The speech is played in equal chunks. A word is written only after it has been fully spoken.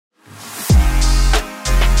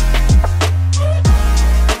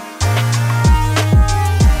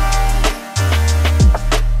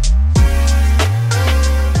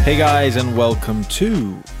Hey guys, and welcome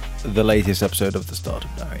to the latest episode of the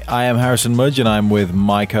Startup Diary. I am Harrison Mudge, and I'm with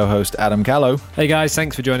my co-host Adam Callow. Hey guys,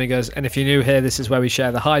 thanks for joining us. And if you're new here, this is where we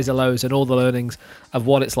share the highs and lows and all the learnings of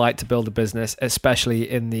what it's like to build a business,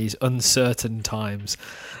 especially in these uncertain times.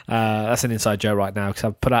 That's an inside joke right now because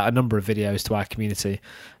I've put out a number of videos to our community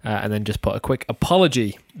and then just put a quick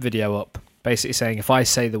apology video up, basically saying if I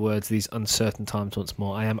say the words "these uncertain times" once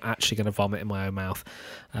more, I am actually going to vomit in my own mouth.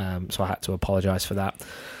 So I had to apologise for that.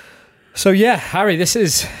 So yeah, Harry, this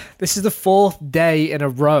is the fourth day in a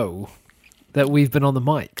row that we've been on the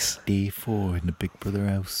mics. D4 in the Big Brother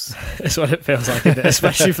house. That's what it feels like, isn't it?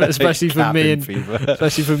 especially for me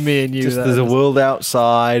and you. Just there's a world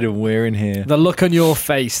outside, and we're in here. The look on your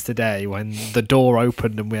face today when the door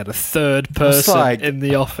opened and we had a third person in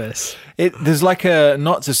the office. There's like a,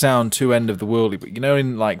 not to sound too end of the worldy, but you know,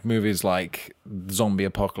 in like movies like zombie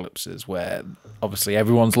apocalypses where obviously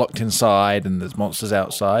everyone's locked inside and there's monsters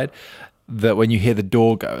outside, that when you hear the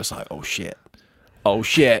door go, it's like, oh shit.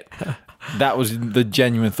 That was the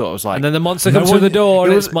genuine thought. I was like, and then the monster comes through the door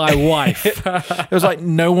and it's my wife. It was like,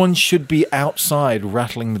 no one should be outside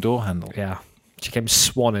rattling the door handle. Yeah, she came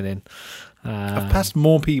swanning in. I've passed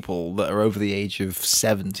more people that are over the age of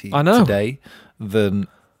 70 today than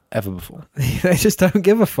ever before. They just don't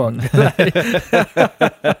give a fuck.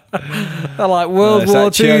 They're like, World War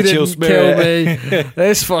II didn't kill me.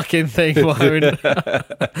 This fucking thing won't.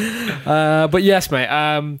 But yes,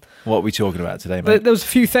 mate. What are we talking about today, mate? There was a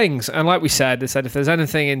few things, and like we said, they said if there's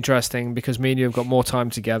anything interesting, because me and you have got more time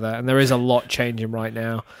together, and there is a lot changing right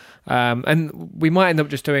now. And we might end up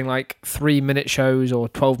just doing like 3-minute shows or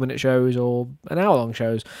 12-minute shows or an hour-long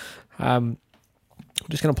shows. I'm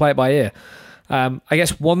just going to play it by ear. I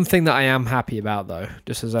guess one thing that I am happy about, though,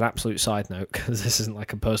 just as an absolute side note, because this isn't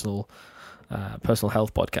like a personal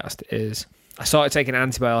health podcast, is I started taking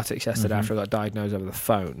antibiotics yesterday after I got diagnosed over the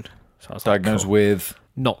phone. So I was diagnosed with?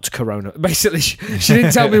 Not corona. Basically, she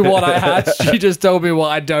didn't tell me what I had. She just told me what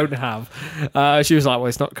I don't have. She was like, well,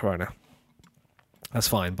 it's not corona. That's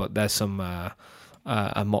fine, but there's some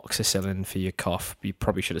amoxicillin for your cough. You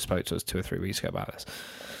probably should have spoke to us 2 or 3 weeks ago about this.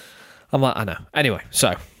 I'm like, I know. Anyway,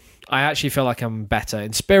 so I actually feel like I'm better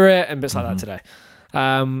in spirit and bits like that today.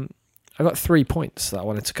 I got 3 points that I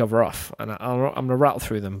wanted to cover off, and I'm going to rattle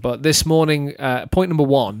through them. But this morning, point number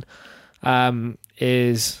 1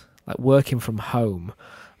 is like working from home.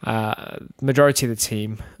 Majority of the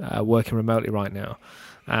team working remotely right now,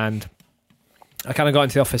 and I kind of got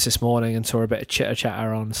into the office this morning and saw a bit of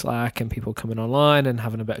chitter-chatter on Slack and people coming online and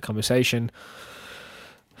having a bit of conversation.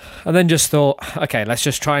 And then just thought, okay, let's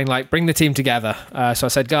just try and like bring the team together. So I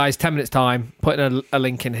said, guys, 10 minutes time, putting a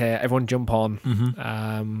link in here, everyone jump on,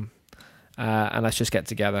 and let's just get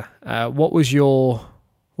together. What was your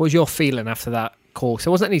feeling after that call? So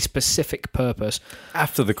there wasn't any specific purpose.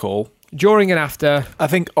 After the call? During and after. I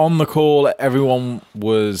think on the call, everyone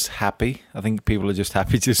was happy. I think people are just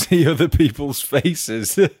happy to see other people's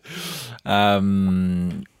faces. Yeah, I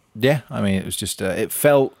mean, it was just, it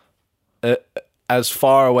felt... as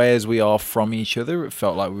far away as we are from each other, it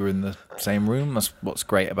felt like we were in the same room. That's what's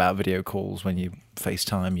great about video calls when you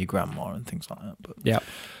FaceTime your grandma and things like that.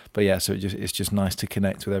 But yeah, so it's just nice to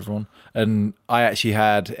connect with everyone. And I actually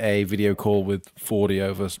had a video call with Fordy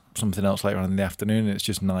over something else later on in the afternoon. And it's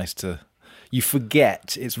just nice you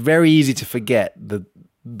forget. It's very easy to forget the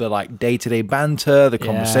like day-to-day banter, the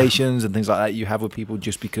conversations and things like that you have with people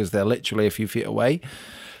just because they're literally a few feet away.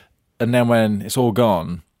 And then when it's all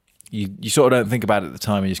gone, you sort of don't think about it at the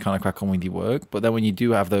time. You just kind of crack on with your work. But then when you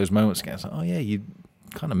do have those moments again, it's like, oh yeah, you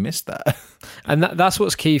kind of missed that. And that's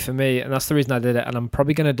what's key for me. And that's the reason I did it. And I'm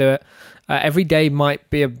probably going to do it. Every day might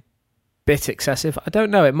be a bit excessive. I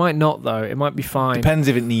don't know. It might not, though. It might be fine. Depends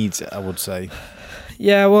if it needs it, I would say.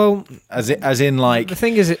 Yeah, well... As in, like... The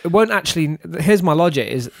thing is, it won't actually... Here's my logic,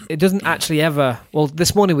 is it doesn't actually ever... Well,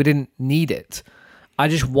 this morning we didn't need it. I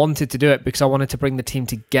just wanted to do it because I wanted to bring the team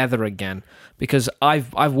together again. Because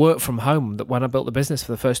I've worked from home. That when I built the business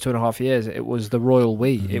for the first 2.5 years, it was the royal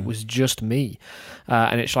we. Mm-hmm. It was just me,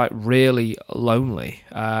 and it's like really lonely.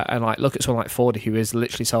 And like look at someone like Fordy, who is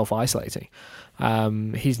literally self-isolating.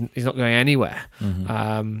 He's not going anywhere.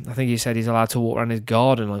 Mm-hmm. I think he said he's allowed to walk around his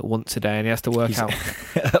garden like once a day, and he has to work out.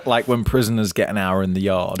 Like when prisoners get an hour in the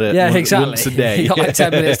yard. Exactly. Once a day. He got like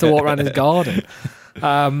 10 minutes to walk around his garden.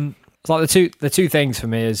 It's like the two things for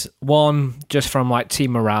me is one, just from like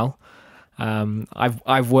team morale.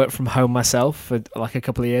 I've worked from home myself for like a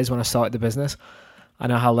couple of years when I started the business. I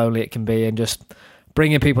know how lonely it can be, and just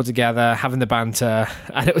bringing people together, having the banter,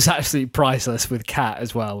 and it was absolutely priceless with Kat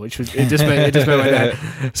as well, which was it just made my day.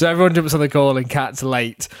 So everyone jumps on the call and Kat's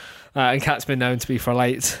late. and Kat's been known to be for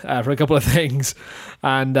late for a couple of things,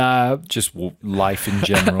 and just life in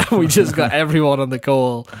general. we just got everyone on the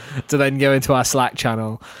call to then go into our Slack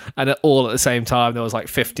channel, and all at the same time there was like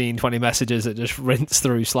 15, 20 messages that just rinsed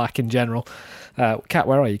through Slack in general. Kat,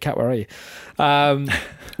 where are you? Kat, where are you?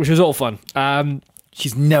 Which was all fun.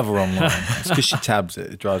 She's never online. It's because she tabs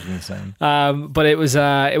it. It drives me insane. But it was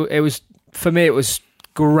for me, it was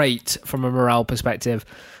great from a morale perspective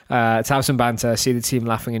to have some banter, see the team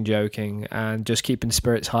laughing and joking, and just keeping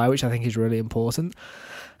spirits high, which I think is really important.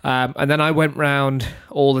 And then I went round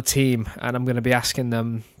all the team, and I'm going to be asking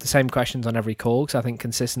them the same questions on every call, because I think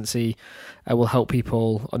consistency will help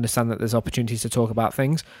people understand that there's opportunities to talk about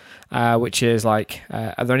things, which is like,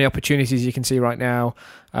 are there any opportunities you can see right now?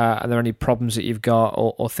 Are there any problems that you've got,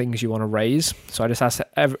 or things you want to raise? So I just asked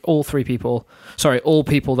all people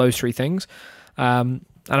those three things.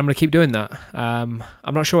 And I'm going to keep doing that. I'm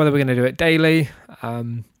not sure whether we're going to do it daily.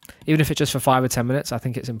 Even if it's just for 5 or 10 minutes, I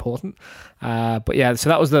think it's important. But yeah, so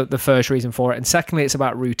that was the first reason for it. And secondly, it's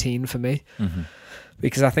about routine for me,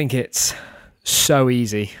 because I think it's so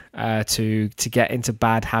easy to get into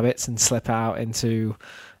bad habits and slip out into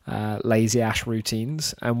lazy ash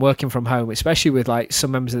routines. And working from home, especially with like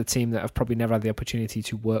some members of the team that have probably never had the opportunity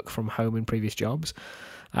to work from home in previous jobs.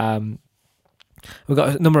 We've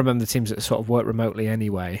got a number of members of the teams that sort of work remotely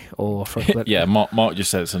anyway, or for yeah. Mark just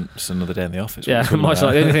said it's another day in the office. Yeah, much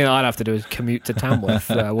like the only thing I'd have to do is commute to Tamworth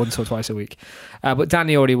once or twice a week. But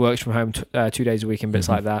Danny already works from home 2 days a week and bits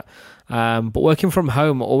like that. But working from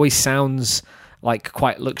home always sounds like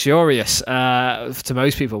quite luxurious to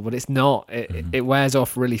most people, but it's not. It wears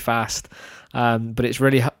off really fast. But it's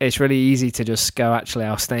really easy to just go, actually,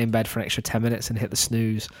 I'll stay in bed for an extra 10 minutes and hit the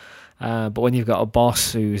snooze. But when you've got a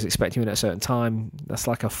boss who's expecting you at a certain time, that's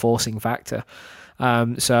like a forcing factor.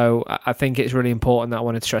 So I think it's really important that I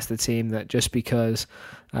wanted to stress to the team that just because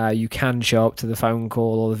you can show up to the phone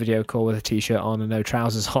call or the video call with a t-shirt on and no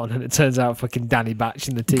trousers on, and it turns out fucking Danny Batch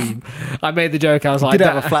in the team. I made the joke. I was like, did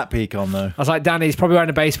have a flat peak on though. I was like, Danny's probably wearing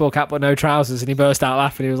a baseball cap but no trousers, and he burst out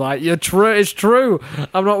laughing. He was like, "You're true. It's true.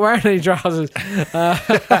 I'm not wearing any trousers." But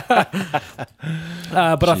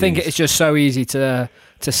I think it's just so easy to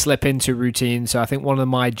slip into routine. So I think one of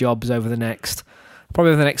my jobs over the next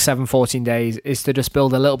 7-14 days is to just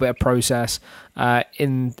build a little bit of process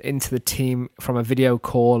into the team from a video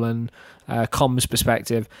call and comms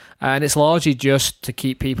perspective, and it's largely just to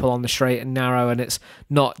keep people on the straight and narrow, and it's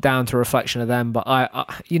not down to a reflection of them, but I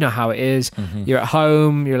you know how it is. You're at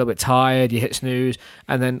home, you're a little bit tired, you hit snooze,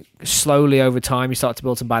 and then slowly over time you start to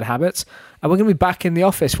build some bad habits. And we're going to be back in the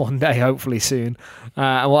office one day, hopefully soon.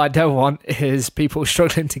 And what I don't want is people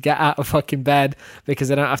struggling to get out of fucking bed because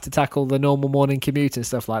they don't have to tackle the normal morning commute and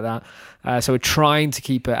stuff like that. So we're trying to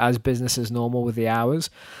keep it as business as normal with the hours.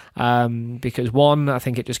 Because one, I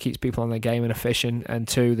think it just keeps people on their game and efficient. And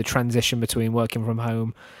two, the transition between working from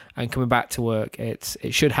home and coming back to work, it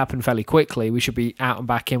should happen fairly quickly. We should be out and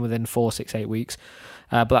back in within 4, 6, 8 weeks.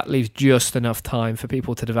 But that leaves just enough time for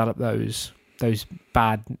people to develop those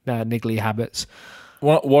bad niggly habits.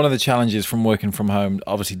 One of the challenges from working from home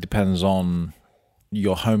obviously depends on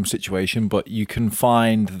your home situation, but you can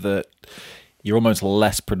find that you're almost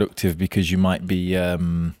less productive because you might be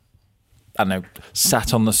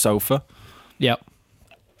sat on the sofa. Yep.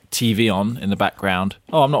 TV on in the background.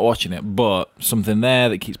 Oh, I'm not watching it, but something there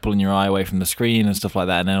that keeps pulling your eye away from the screen and stuff like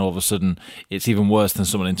that. And then all of a sudden, it's even worse than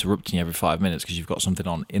someone interrupting you every 5 minutes because you've got something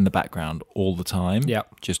on in the background all the time.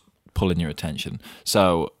 Yep. Just pulling your attention.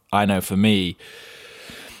 So I know for me,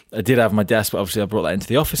 I did have my desk, but obviously I brought that into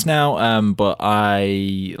the office now. But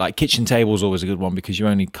I like kitchen table is always a good one because you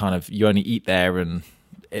only eat there, and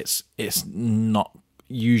it's not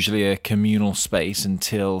usually a communal space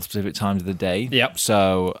until specific times of the day. Yep.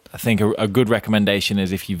 So I think a good recommendation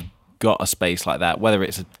is if you've got a space like that, whether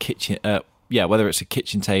it's a kitchen, whether it's a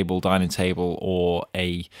kitchen table, dining table, or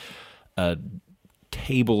a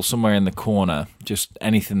table somewhere in the corner, just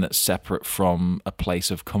anything that's separate from a place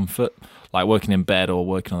of comfort, like working in bed or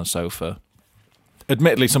working on a sofa.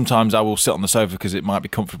 Admittedly, sometimes I will sit on the sofa because it might be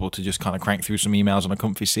comfortable to just kind of crank through some emails on a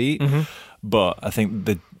comfy seat. But I think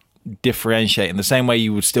the differentiate in the same way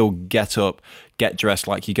you would still get up, get dressed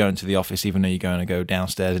like you're going to the office, even though you're going to go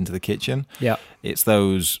downstairs into the kitchen. Yeah, it's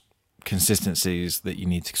those consistencies that you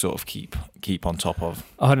need to sort of keep on top of.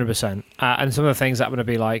 100%. And some of the things that I'm going to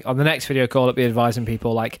be like on the next video call, I'll be advising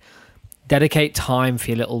people like dedicate time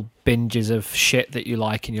for your little binges of shit that you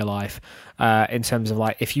like in your life. In terms of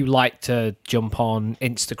like, if you like to jump on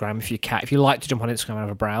Instagram, if you like to jump on Instagram and have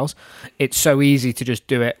a browse, it's so easy to just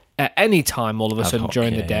do it at any time all of a sudden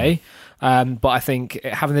during the day. But I think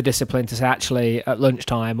having the discipline to say actually at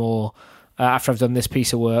lunchtime or after I've done this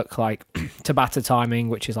piece of work, like Tabata timing,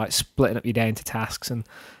 which is like splitting up your day into tasks and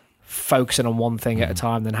focusing on one thing at a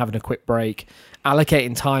time, then having a quick break,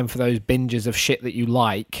 allocating time for those binges of shit that you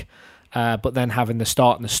like, but then having the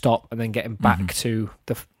start and the stop, and then getting back to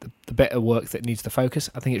the bit of work that needs the focus.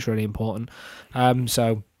 I think it's really important.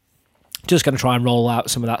 So just going to try and roll out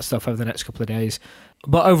some of that stuff over the next couple of days.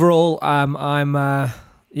 But overall, we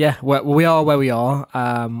are where we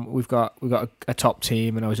are. We've got a top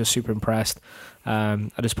team, and I was just super impressed. I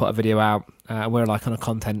just put a video out. We're like on a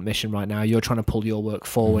content mission right now. You're trying to pull your work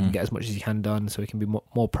forward and get as much as you can done, so we can be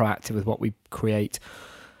more proactive with what we create.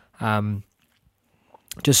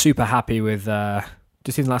 Just super happy with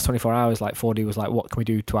just in the last 24 hours. Like 4D was like, what can we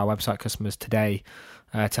do to our website customers today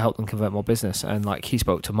to help them convert more business? And like he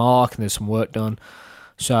spoke to Mark, and there's some work done.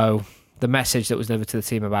 So the message that was delivered to the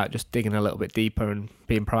team about just digging a little bit deeper and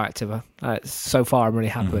being proactive, so far I'm really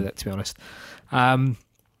happy with it, to be honest.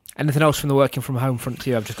 Anything else from the working from home front to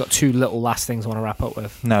you? I've just got two little last things I want to wrap up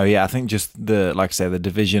with. No, yeah, I think just like I say, the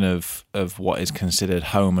division of what is considered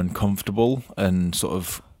home and comfortable and sort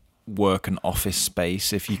of work and office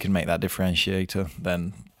space. If you can make that differentiator,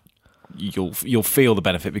 then you'll feel the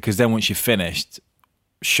benefit, because then once you've finished,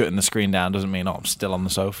 shutting the screen down doesn't mean I'm still on the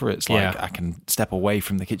sofa. It's like I can step away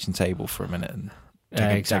from the kitchen table for a minute and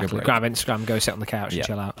take a break. Grab Instagram, go sit on the couch and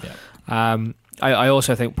chill out. Yeah. I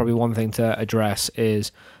also think probably one thing to address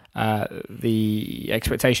is the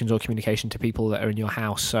expectations or communication to people that are in your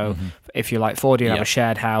house. So if you're like 4D and have a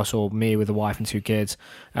shared house, or me with a wife and 2 kids,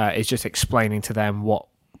 it's just explaining to them what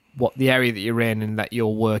the area that you're in and that you're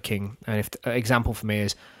working. And if example for me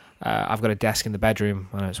is I've got a desk in the bedroom.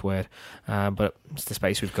 I know it's weird, but it's the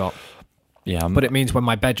space we've got. Yeah, but it means when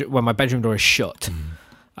my bedroom door is shut,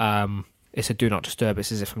 it's a do not disturb.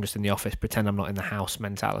 It's as if I'm just in the office, pretend I'm not in the house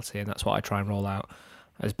mentality, and that's what I try and roll out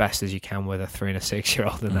as best as you can with a 3 and a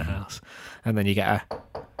 6-year-old in the house. And then you get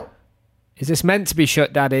is this meant to be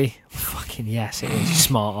shut, Daddy? Fucking yes, it is, you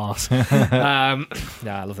smart arse. I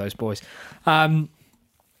love those boys.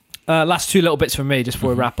 Last 2 little bits from me just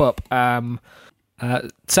before we wrap up.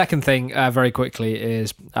 Second thing, very quickly,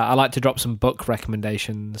 is I like to drop some book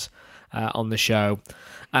recommendations on the show,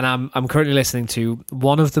 and I'm currently listening to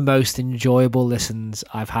one of the most enjoyable listens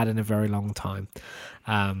I've had in a very long time.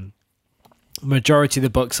 Majority of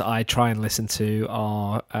the books that I try and listen to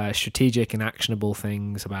are strategic and actionable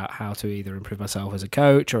things about how to either improve myself as a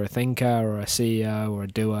coach or a thinker or a CEO or a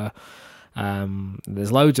doer.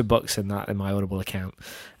 There's loads of books in my Audible account,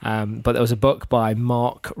 but there was a book by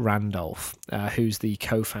Mark Randolph, who's the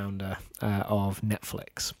co-founder of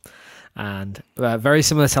Netflix, and very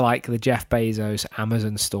similar to like the Jeff Bezos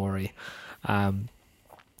Amazon story.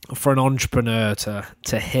 For an entrepreneur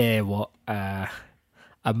to hear what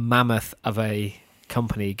a mammoth of a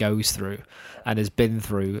company goes through and has been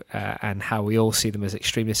through, and how we all see them as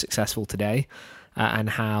extremely successful today. And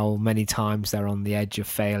how many times they're on the edge of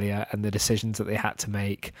failure, and the decisions that they had to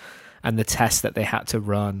make, and the tests that they had to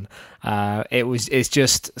run. It's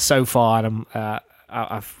just so far, and I'm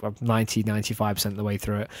 95% of the way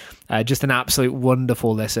through it. Just an absolute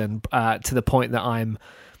wonderful listen, to the point that I'm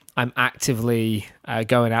actively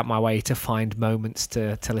going out my way to find moments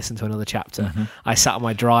to listen to another chapter. I sat on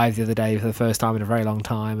my drive the other day for the first time in a very long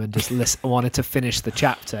time and just wanted to finish the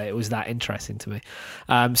chapter. It was that interesting to me.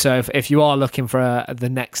 So if you are looking for the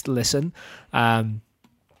next listen, I'd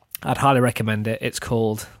highly recommend it. It's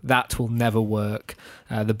called That Will Never Work,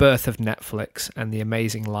 The Birth of Netflix and the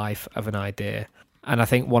Amazing Life of an Idea. And I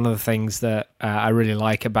think one of the things that I really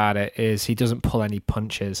like about it is he doesn't pull any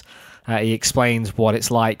punches. He explains what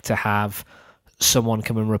it's like to have someone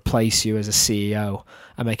come and replace you as a CEO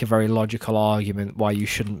and make a very logical argument why you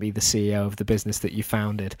shouldn't be the CEO of the business that you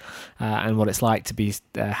founded, and what it's like to be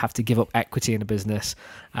have to give up equity in a business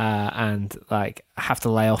and like have to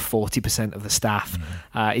lay off 40% of the staff.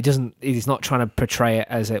 He's not trying to portray it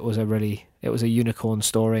as it was a unicorn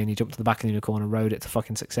story and he jumped to the back of the unicorn and rode it to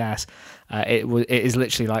fucking success. It is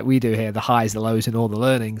literally like we do here, the highs, the lows, and all the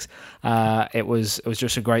learnings. It was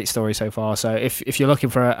just a great story so far. So if you're looking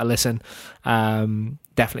for a listen,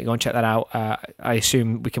 definitely go and check that out. I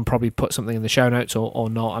assume we can probably put something in the show notes or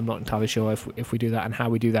not. I'm not entirely sure if we do that and how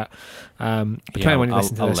we do that. Depending when you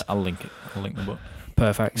listen to this. I'll link it. I'll link the book.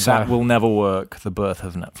 Perfect. That Will Never Work, The Birth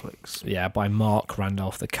of Netflix. Yeah, by Mark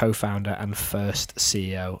Randolph, the co-founder and first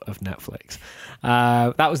CEO of Netflix.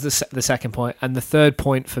 That was the second point. And the third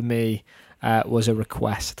point for me was a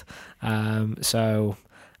request. So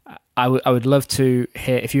I would love to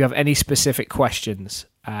hear if you have any specific questions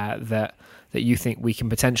that you think we can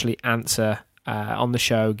potentially answer on the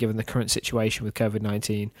show, given the current situation with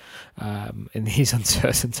COVID-19 in these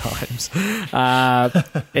uncertain times.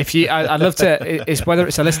 If you, I'd love to. It's whether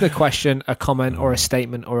it's a listener question, a comment, or a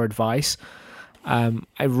statement or advice.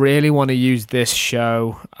 I really want to use this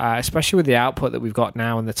show, especially with the output that we've got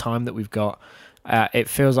now and the time that we've got. It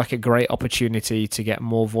feels like a great opportunity to get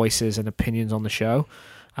more voices and opinions on the show.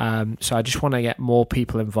 So I just want to get more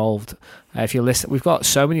people involved. If you listen, we've got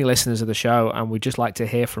so many listeners of the show, and we'd just like to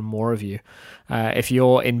hear from more of you. If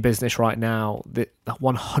you're in business right now,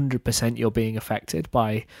 100% you're being affected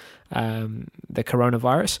by the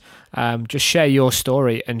coronavirus. Just share your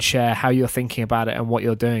story and share how you're thinking about it and what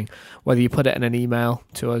you're doing. Whether you put it in an email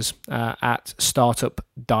to us at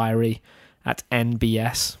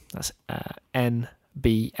startupdiary@NBS. That's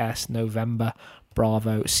NBS November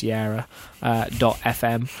Bravo Sierra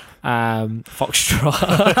 .fm Foxtrot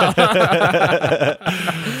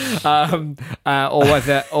or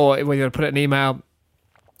whether you put it in an email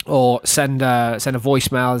or send a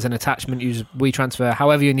voicemail as an attachment, use WeTransfer,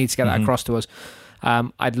 however you need to get that across to us.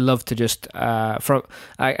 I'd love to just I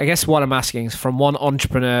guess what I'm asking is, from one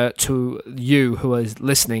entrepreneur to you who is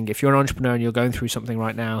listening, if you're an entrepreneur and you're going through something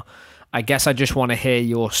right now, I guess I just want to hear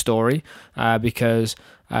your story, because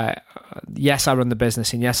yes, I run the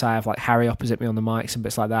business, and yes, I have like Harry opposite me on the mics and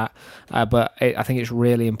bits like that. But I think it's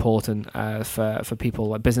really important for people,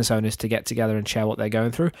 like business owners, to get together and share what they're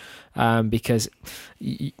going through, because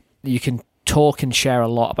you can talk and share a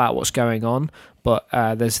lot about what's going on, but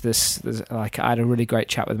there's like, I had a really great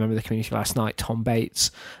chat with a member of the community last night, Tom Bates,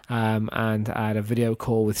 and I had a video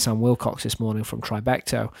call with Sam Wilcox this morning from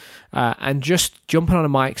Tribecto, and just jumping on the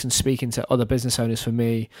mics and speaking to other business owners, for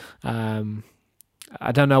me,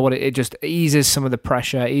 I don't know what it just eases some of the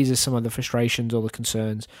pressure, eases some of the frustrations or the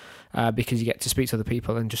concerns, because you get to speak to other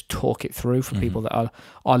people and just talk it through for people that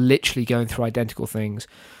are literally going through identical things.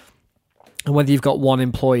 And whether you've got 1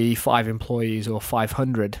 employee, 5 employees, or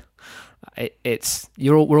 500,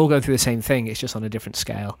 we're all going through the same thing. It's just on a different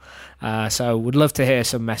scale. So would love to hear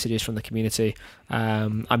some messages from the community.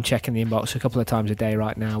 I'm checking the inbox a couple of times a day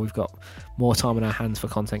right now. We've got more time on our hands for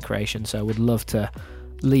content creation, so would love to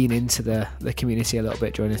lean into the community a little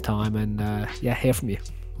bit during this time, and hear from you.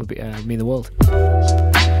 Would be mean the world.